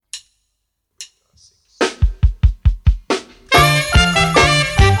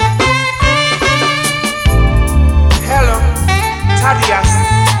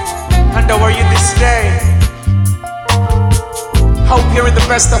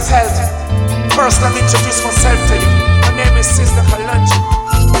best of health. First, let me introduce myself to you. My name is Sister Kalunji,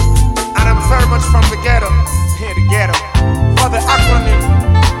 and I'm very much from the ghetto. Here, the ghetto. For the acronym,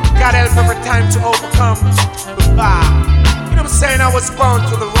 God help every time to overcome. Goodbye. You know what I'm saying? I was born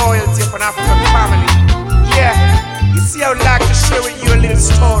to the royalty of an African family. Yeah, you see, I would like to share with you a little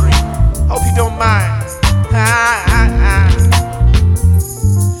story. Hope you don't mind.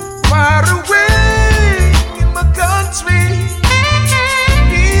 Far away in my country,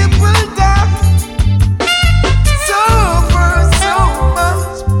 people die. Suffer so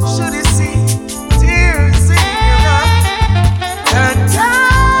much, should you see tears in your eyes. And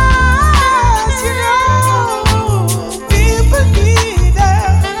times, you know, people need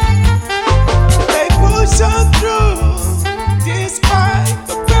help. They push on through despite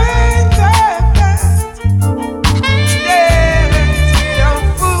the pain they've had.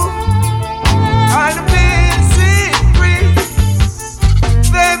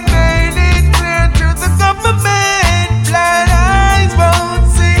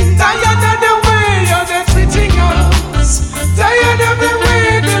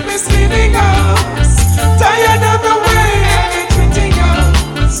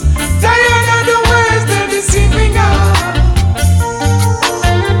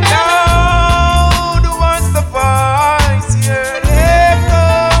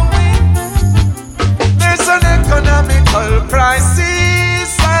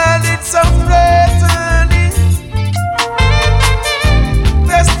 Crisis, and it's so threatening.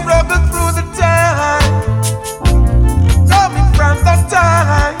 They struggle through the time, coming from the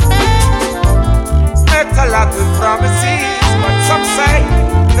time. Make a lot of promises, but some say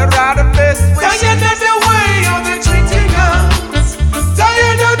they're out of best wishes. Tired of the way how they're treating us.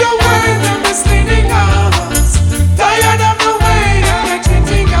 Tired of the way they're misleading us. Tired of the way how they're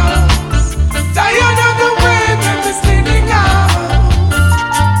treating us. Tired of the way they're misleading us.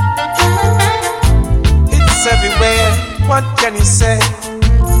 Everywhere, what can you say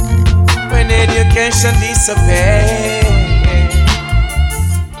when education disobeys?